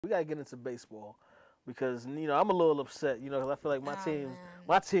We gotta get into baseball because I'm a little upset. 'Cause I feel like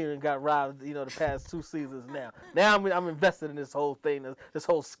my team got robbed. The past 2 seasons now. Now I'm invested in this whole thing, this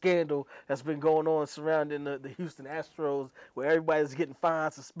whole scandal that's been going on surrounding the Houston Astros, where everybody's getting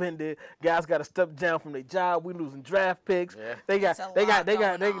fined, suspended. Guys got to step down from their job. We losing draft picks. Yeah. They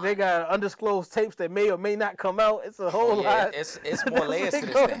got undisclosed tapes that may or may not come out. It's a whole lot. It's more layers to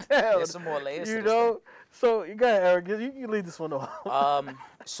this thing. There's some more layers to this thing. So you got Eric. You can lead this one off.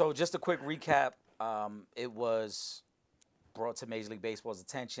 So just a quick recap. It was brought to Major League Baseball's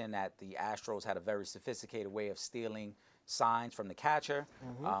attention that the Astros had a very sophisticated way of stealing signs from the catcher.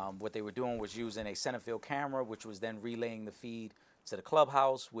 What they were doing was using a center field camera, which was then relaying the feed to the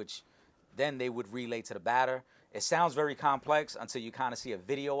clubhouse, which then they would relay to the batter. It sounds very complex until you kind of see a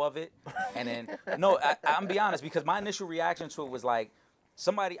video of it. And then, no, I'm be honest, because my initial reaction to it was like,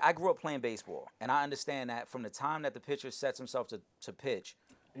 I grew up playing baseball, and I understand that from the time that the pitcher sets himself to pitch,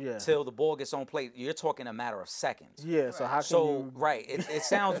 till the ball gets on plate, you're talking a matter of seconds. Yeah, so how can you... Right, it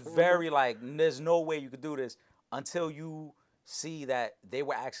sounds very like there's no way you could do this until you see that they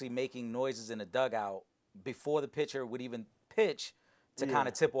were actually making noises in the dugout before the pitcher would even pitch to kind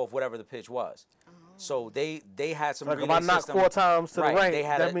of tip off whatever the pitch was. So they had some relay if I knock system. 4 times to the right, they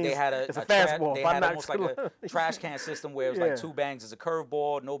had a fastball. They had almost like a trash can system where it was like 2 bangs is a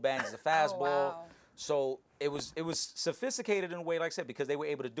curveball, no bangs is a fastball. Wow. So it was sophisticated in a way, like I said, because they were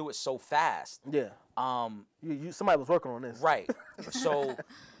able to do it so fast. Yeah. Somebody was working on this. Right. So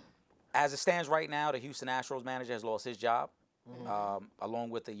as it stands right now, the Houston Astros manager has lost his job,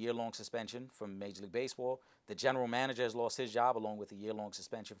 along with a year-long suspension from Major League Baseball. The general manager has lost his job along with a year-long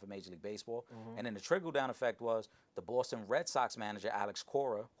suspension from Major League Baseball. And then the trickle-down effect was the Boston Red Sox manager, Alex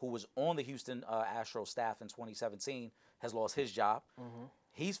Cora, who was on the Houston Astros staff in 2017, has lost his job.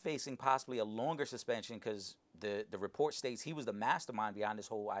 He's facing possibly a longer suspension because the report states he was the mastermind behind this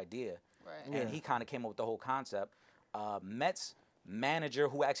whole idea. Right. And he kind of came up with the whole concept. Mets manager,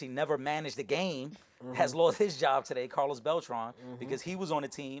 who actually never managed the game, has lost his job today, Carlos Beltran, because he was on the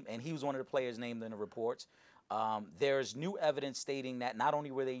team and he was one of the players named in the reports. There's new evidence stating that not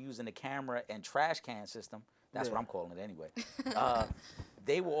only were they using the camera and trash can system, that's what I'm calling it anyway,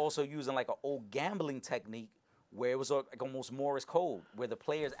 they were also using like an old gambling technique where it was like almost Morse code, where the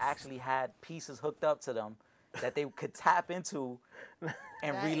players actually had pieces hooked up to them that they could tap into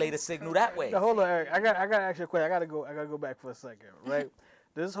and relay the signal that way. Now, hold on, Eric. I got to ask you a question. I got to go back for a second, right?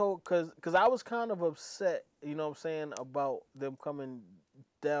 This whole because I was kind of upset, about them coming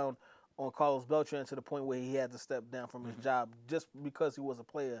down on Carlos Beltran to the point where he had to step down from his job just because he was a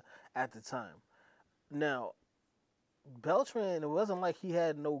player at the time. Now, Beltran, it wasn't like he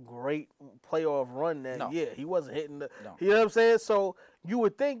had no great playoff run that year. He wasn't hitting the. No. You know what I'm saying? So you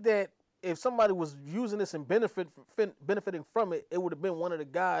would think that if somebody was using this and benefiting from it, it would have been one of the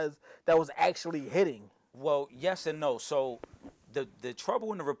guys that was actually hitting. Well, yes and no. So the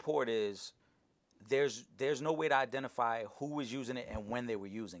trouble in the report is there's no way to identify who was using it and when they were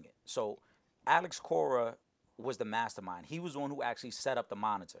using it. So Alex Cora was the mastermind. He was the one who actually set up the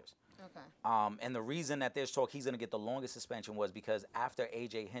monitors. Okay. And the reason that there's talk he's going to get the longest suspension was because after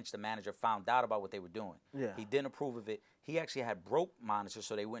A.J. Hinch, the manager, found out about what they were doing, he didn't approve of it. He actually had broke monitors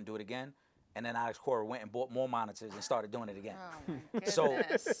so they wouldn't do it again. And then Alex Cora went and bought more monitors and started doing it again. Oh, my goodness. So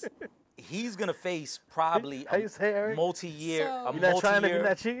he's going to face probably a multi-year. You're not trying to, you're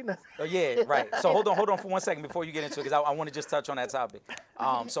not cheating? Oh, yeah, right. So hold on for 1 second before you get into it, because I want to just touch on that topic.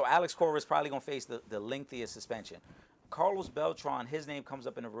 So Alex Cora is probably going to face the lengthiest suspension. Carlos Beltran, his name comes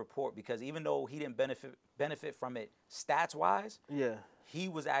up in the report because even though he didn't benefit from it stats-wise, he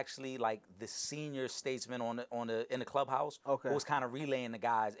was actually like the senior statesman in the clubhouse who was kind of relaying the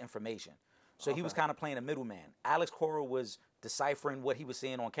guys information. So he was kind of playing a middleman. Alex Cora was deciphering what he was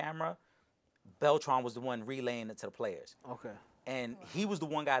seeing on camera. Beltran was the one relaying it to the players. Okay. And he was the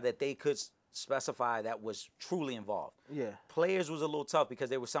one guy that they could specify that was truly involved. Yeah. Players was a little tough because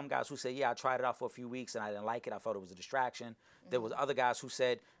there were some guys who said, yeah, I tried it out for a few weeks and I didn't like it. I thought it was a distraction. There was other guys who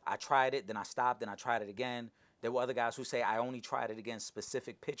said, I tried it, then I stopped, then I tried it again. There were other guys who say, I only tried it against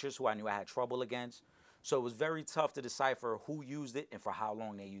specific pitchers who I knew I had trouble against. So it was very tough to decipher who used it and for how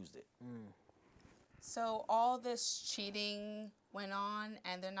long they used it. So all this cheating went on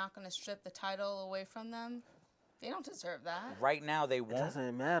and they're not going to strip the title away from them? They don't deserve that. Right now, they won't. It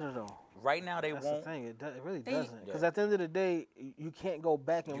doesn't matter, though. Right now, they That's won't. The thing. It really doesn't. Because at the end of the day, you can't go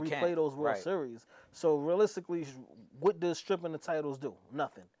back and replay those World Series. So realistically, what does stripping the titles do?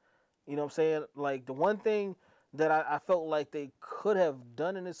 Nothing. You know what I'm saying? Like, the one thing that I felt like they could have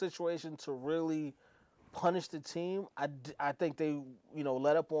done in this situation to really punish the team, I think they,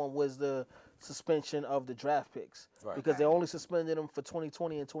 let up on was the suspension of the draft picks because they only suspended them for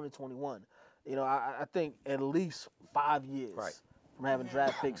 2020 and 2021. You know, I think at least 5 years from having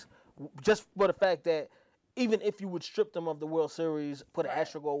draft picks, just for the fact that even if you would strip them of the World Series, put an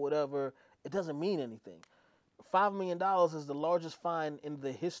asterisk or whatever, it doesn't mean anything. $5 million is the largest fine in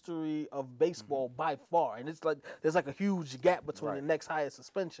the history of baseball by far, and it's like there's like a huge gap between the next highest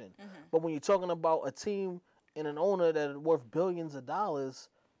suspension. But when you're talking about a team and an owner that are worth billions of dollars,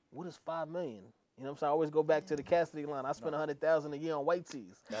 what is $5 million? You know what I'm saying? I always go back to the Cassidy line. I spend $100,000 a year on white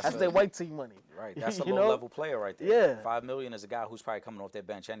tees. That's their white tee money. Right. That's a low-level player right there. Yeah. $5 million is a guy who's probably coming off their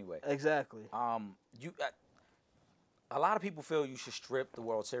bench anyway. Exactly. A lot of people feel you should strip the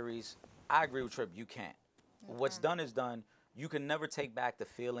World Series. I agree with Tripp. You can't. What's done is done. You can never take back the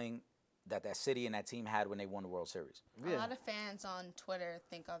feeling that city and that team had when they won the World Series. A lot of fans on Twitter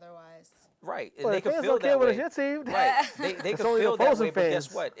think otherwise. Right. Well, they the can fans feel don't care that what way. is your team. Right. They can feel that way, but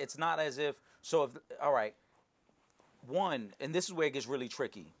guess what? It's not as if – so, all right, one, and this is where it gets really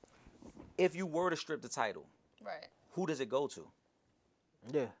tricky. If you were to strip the title, who does it go to?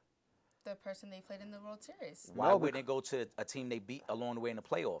 Yeah. The person they played in the World Series. Why wouldn't it go to a team they beat along the way in the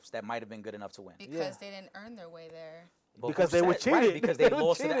playoffs that might have been good enough to win? Because they didn't earn their way there. Because they were cheated. Right, because they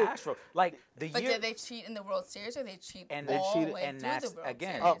lost to the Astros. Like but did they cheat in the World Series or they cheat and all they the way through the World Series?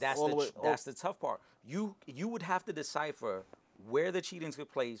 Series? That's the tough part. You would have to decipher where the cheating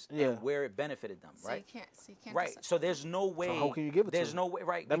took place and where it benefited them, right? So you can't right. So there's no way. So how can you give it to them? No way,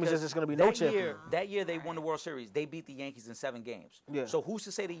 right? That means there's just going to be no champion. That year they won the World Series. They beat the Yankees in 7 games. Yeah. So who's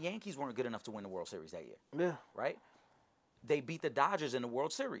to say the Yankees weren't good enough to win the World Series that year? Yeah. Right? They beat the Dodgers in the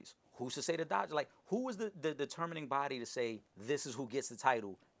World Series. Who's to say the Dodgers? Like, who was the determining body to say this is who gets the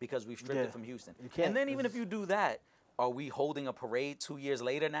title because we've stripped it from Houston? And then even if you do that, are we holding a parade 2 years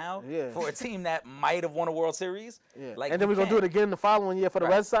later now for a team that might have won a World Series? Yeah. Like, and then we're going to do it again the following year for the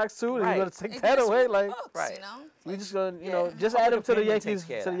Red Sox, too? And you're going to take that away? Like, you know? We just going to, just add them to the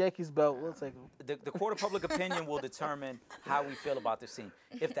Yankees belt. We'll take them. The court of public opinion will determine how we feel about this team.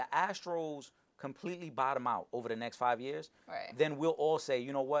 If the Astros completely bottom out over the next 5 years, then we'll all say,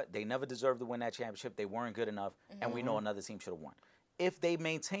 you know what? They never deserved to win that championship. They weren't good enough, and we know another team should have won. If they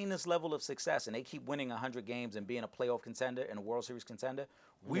maintain this level of success and they keep winning 100 games and being a playoff contender and a World Series contender,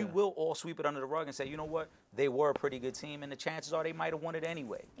 we will all sweep it under the rug and say, you know what? They were a pretty good team, and the chances are they might have won it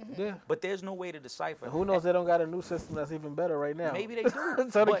anyway. Yeah. But there's no way to decipher. And who knows? They don't got a new system that's even better right now. Maybe they do.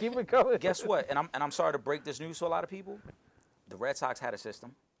 So they keep it coming. Guess what? And I'm sorry to break this news to a lot of people. The Red Sox had a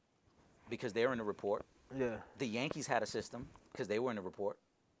system because they're in the report. Yeah. The Yankees had a system because they were in the report.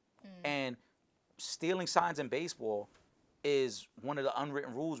 And stealing signs in baseball is one of the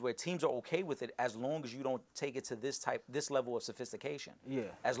unwritten rules where teams are okay with it as long as you don't take it to this level of sophistication. Yeah.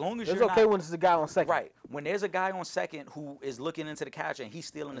 As long as it's you're okay not, when it's the guy on second. Right. When there's a guy on second who is looking into the catcher and he's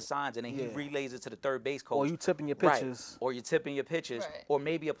stealing the signs and then he relays it to the third base coach. Or you tipping your pitches. Right. Or you're tipping your pitches. Right. Or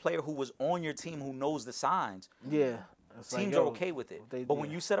maybe a player who was on your team who knows the signs. Yeah. Teams are okay with it. But when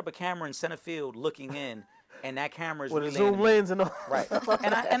you set up a camera in center field looking in, and that camera is with a zoom lens and all. Right.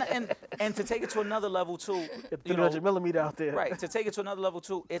 And to take it to another level too. 300 millimeter out there. Right. To take it to another level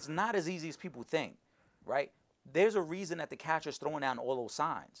too, it's not as easy as people think. Right. There's a reason that the catcher's throwing down all those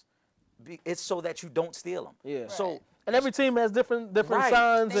signs. It's so that you don't steal them. Yeah. Right. So. And every team has different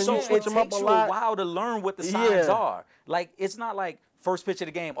signs, and you switch them up a lot. So it takes you a while to learn what the signs are. Like, it's not like first pitch of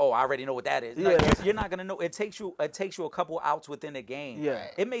the game, oh, I already know what that is. Like, you're not gonna know. It takes you a couple outs within the game. Yeah.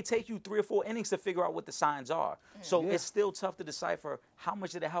 It may take you 3 or 4 innings to figure out what the signs are. So it's still tough to decipher how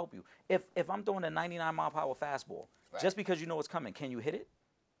much did it help you. If I'm throwing a 99-mile-per-hour fastball, just because you know it's coming, can you hit it?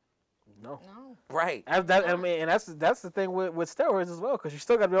 No. Right. I mean, and that's the thing with steroids as well, because you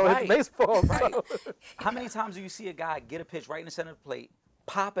still got to be able to hit the baseball. Right. How many times do you see a guy get a pitch right in the center of the plate,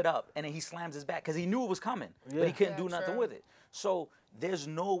 pop it up, and then he slams his back because he knew it was coming, but he couldn't do nothing with it. So there's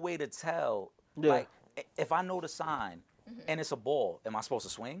no way to tell. Like, if I know the sign and it's a ball, am I supposed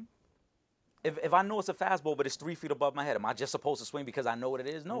to swing? If I know it's a fastball, but it's 3 feet above my head, am I just supposed to swing because I know what it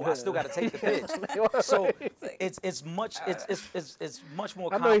is? No, I still got to take the pitch. So it's much more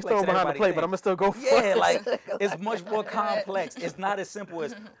complex. I know he's throwing behind the plate, but I'm gonna still go for it. Yeah, like it's much more complex. It's not as simple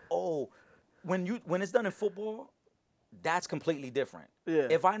as when it's done in football. That's completely different. Yeah.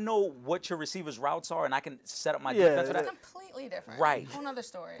 If I know what your receiver's routes are and I can set up my defense for that. Completely different. Right. Whole other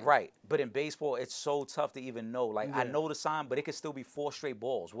story. Right. But in baseball, it's so tough to even know. Like, I know the sign, but it could still be 4 straight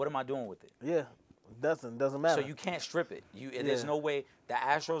balls. What am I doing with it? Yeah. Doesn't matter. So you can't strip it. There's no way. The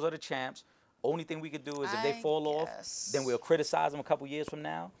Astros are the champs. Only thing we could do is if they fall off, then we'll criticize them a couple years from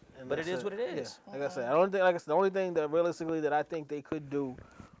now. But it is what it is. Yeah. Like I said, the only thing that realistically that I think they could do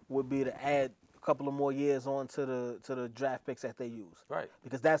would be to add couple of more years on to the draft picks that they use. Right.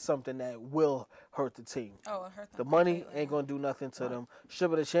 Because that's something that will hurt the team. Oh, it hurt them. The money completely. ain't gonna do nothing to them.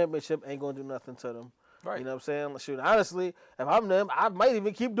 Shipping the championship ain't gonna do nothing to them. Right. You know what I'm saying? Shoot, honestly, if I'm them, I might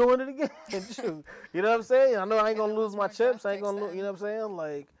even keep doing it again. Shoot, you know what I'm saying? I know I ain't gonna lose my chips. I ain't gonna lose. You know what I'm saying?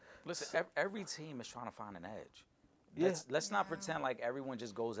 Like, listen, every team is trying to find an edge. Yeah. Let's not pretend like everyone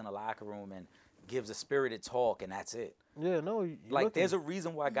just goes in the locker room and gives a spirited talk and that's it. yeah, no. Like, there's a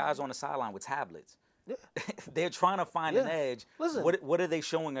reason why guys on the sideline with tablets. Yeah. They're trying to find an edge. Listen, what are they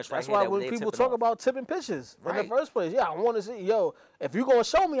showing us right that's here? why that when they're people tipping talk off? about tipping pitches in the Right. first place, yeah, I want to see. Yo, if you gonna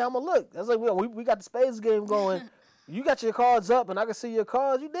show me, I'ma look. That's like we got the spades game going. You got your cards up, and I can see your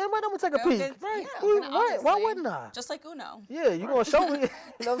cards. You damn right, I'm gonna take a Go peek. get- Right? yeah, Why obviously. wouldn't I? Just like Uno. Yeah, you gonna show me?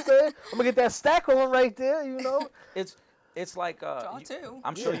 You know what I'm saying? I'm gonna get that stack on right there. You know? It's like Draw two.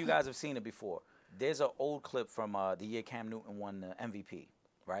 I'm sure you guys have seen it before. There's an old clip from the year Cam Newton won the MVP,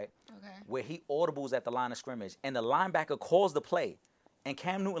 right? Okay. Where he audibles at the line of scrimmage, and the linebacker calls the play, and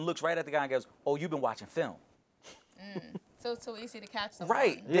Cam Newton looks right at the guy and goes, "Oh, you've been watching film." So it's so easy to catch someone.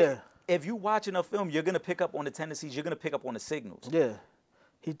 Right. Yeah. If you watching a film, you're gonna pick up on the tendencies. You're gonna pick up on the signals. Yeah.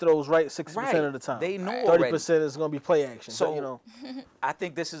 He throws right 60% Right. of the time. They know 30% is gonna be play action. So but, you know, I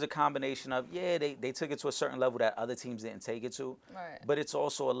think this is a combination of they took it to a certain level that other teams didn't take it to. Right. But it's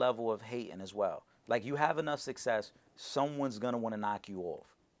also a level of hating as well. Like, you have enough success, someone's gonna want to knock you off.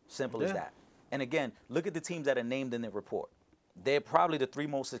 Simple as Yeah. that. And again, look at the teams that are named in the report. They're probably the 3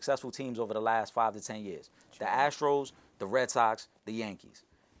 most successful teams over the last 5 to 10 years. The Astros, the Red Sox, the Yankees.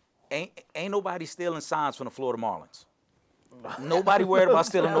 Ain't nobody stealing signs from the Florida Marlins. Nobody worried about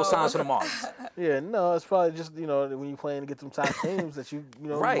stealing no signs from the Marlins. yeah, no, it's probably just, you know, when you're playing to get them top teams that you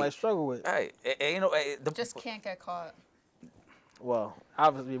Right. you might struggle with. Right. Just can't get caught. Well,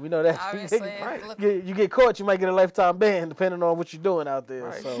 obviously, we know that. Obviously, look- You get caught, you might get a lifetime ban depending on what you're doing out there.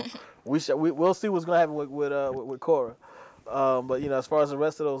 Right. So we'll see what's gonna happen with Cora. But you know, as far as the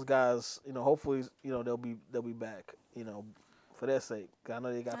rest of those guys, you know, hopefully, you know, they'll be back. You know, for their sake. 'Cause I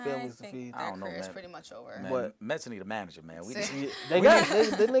know they got families to I feed. think I their don't know, career's man. pretty much over. Man, What? Mets need a manager, man. We, See? They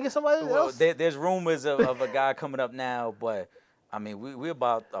didn't they get somebody well, else? there's rumors of a guy coming up now, but I mean, we're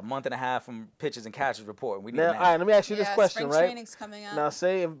about a month and a half from pitchers and catchers report. We need Now, a all manager. right, let me ask you this question, spring right? training's coming up. Now,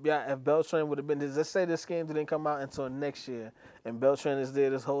 say if Beltran would have been, let's say this game didn't come out until next year, and Beltran is there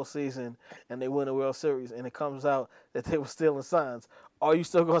this whole season, and they win the World Series, and it comes out that they were stealing signs. Are you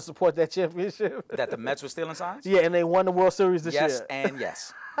still going to support that championship? That the Mets were stealing signs? Yeah, and they won the World Series this Yes year. and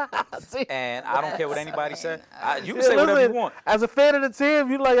yes. See? And I don't care what anybody said. You can Yeah, say whatever listen, you want. As a fan of the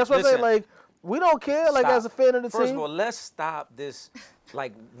team, you like that's what I'm saying. Listen. Like, we don't care. Like, Stop. as a fan of the First team. of all, let's stop this.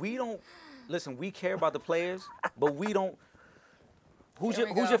 Like, we don't listen. We care about the players, but we don't. Who's Here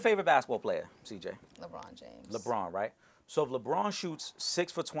your we Who's go. your favorite basketball player, CJ? LeBron James. LeBron, right? So if LeBron shoots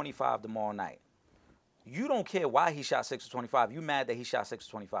 6 for 25 tomorrow night, you don't care why he shot 6 for 25. You mad that he shot 6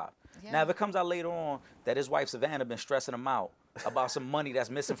 for 25. Yeah. Now, if it comes out later on that his wife Savannah been stressing him out about some money that's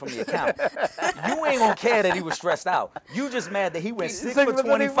missing from the account, you ain't gonna care that he was stressed out. You just mad that he went 6 for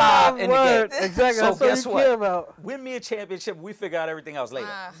 25 in the word. game. Exactly. So That's guess what you care what? about. Win me a championship, we figure out everything else later.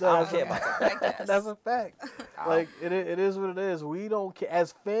 I No, don't care about that. Like this. That's a fact. Like, it is what it is. We don't care.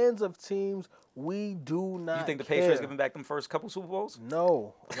 As fans of teams, we do not You think the care. Patriots giving back them first couple Super Bowls?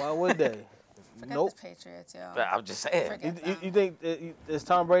 No. Why would they? Forget Nope. the Patriots, yo. I'm just saying. Forget You think is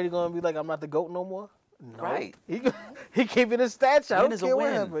Tom Brady going to be like, I'm not the GOAT no more? No. Right. He keeping his stats. I Win don't is a care what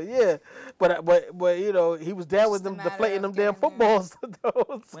win. happened. Yeah. But you know, he was down with Just a them matter deflating of them damn getting footballs. Though,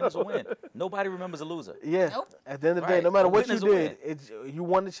 Win is a so- win. Nobody remembers a loser. Yeah. Nope. At the end of the day, Right. no matter A what win you is a did, you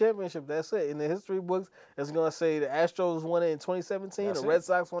won the championship. That's it. In the history books, it's gonna say the Astros won it in 2017, That's the it. Red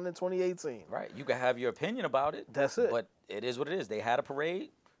Sox won it in 2018. Right. You can have your opinion about it. That's it. But it is what it is. They had a parade.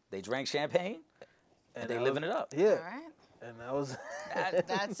 They drank champagne. And they that living it up. Yeah. All right. And that was.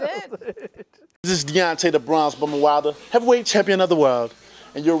 That's it. This is Deontay the Bronze Bomber Wilder, heavyweight champion of the world,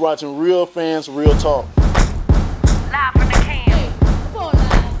 and you're watching Real Fans, Real Talk. Live from the can.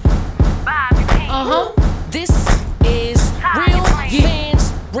 By the can. This is Real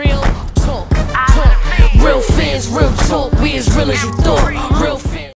Fans, Real Talk. I Real fans, real talk. We as real as you thought. Real